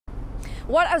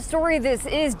What a story this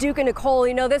is, Duke and Nicole.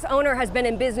 You know, this owner has been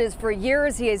in business for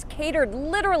years. He has catered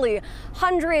literally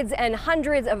hundreds and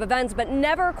hundreds of events, but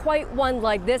never quite one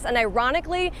like this. And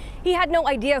ironically, he had no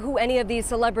idea who any of these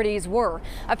celebrities were.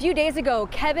 A few days ago,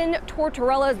 Kevin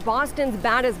Tortorella's Boston's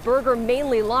Baddest Burger,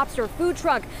 mainly lobster food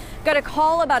truck, got a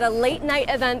call about a late night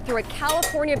event through a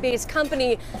California-based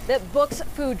company that books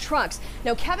food trucks.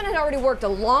 Now, Kevin had already worked a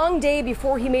long day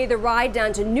before he made the ride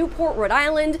down to Newport, Rhode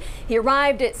Island. He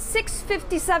arrived at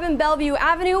 657 Bellevue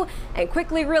Avenue and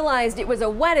quickly realized it was a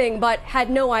wedding, but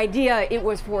had no idea it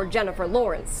was for Jennifer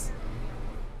Lawrence.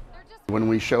 When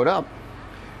we showed up,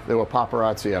 there were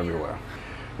paparazzi everywhere.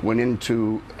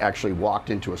 Actually walked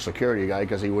into a security guy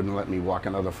because he wouldn't let me walk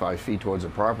another 5 feet towards the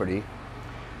property.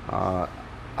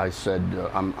 I said,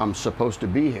 I'm supposed to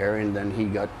be here, and then he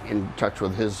got in touch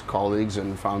with his colleagues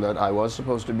and found out I was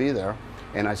supposed to be there.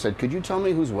 And I said, could you tell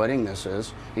me whose wedding this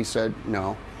is? He said,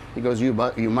 no. He goes, you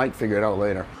might figure it out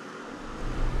later.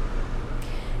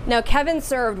 Now, Kevin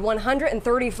served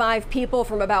 135 people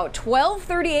from about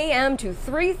 12:30 a.m. to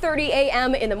 3:30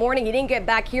 a.m. in the morning. He didn't get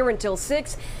back here until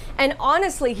 6. And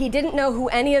honestly, he didn't know who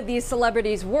any of these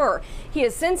celebrities were. He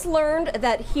has since learned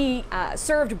that he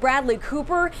served Bradley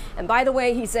Cooper. And by the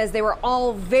way, he says they were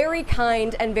all very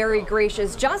kind and very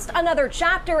gracious. Just another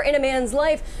chapter in a man's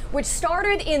life, which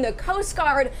started in the Coast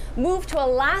Guard, moved to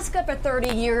Alaska for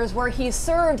 30 years, where he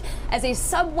served as a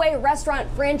Subway restaurant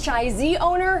franchisee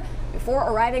owner before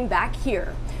arriving back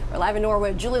here. We're live in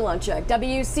Norwood. Julie Lunchuk,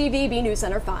 WCVB News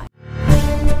Center 5.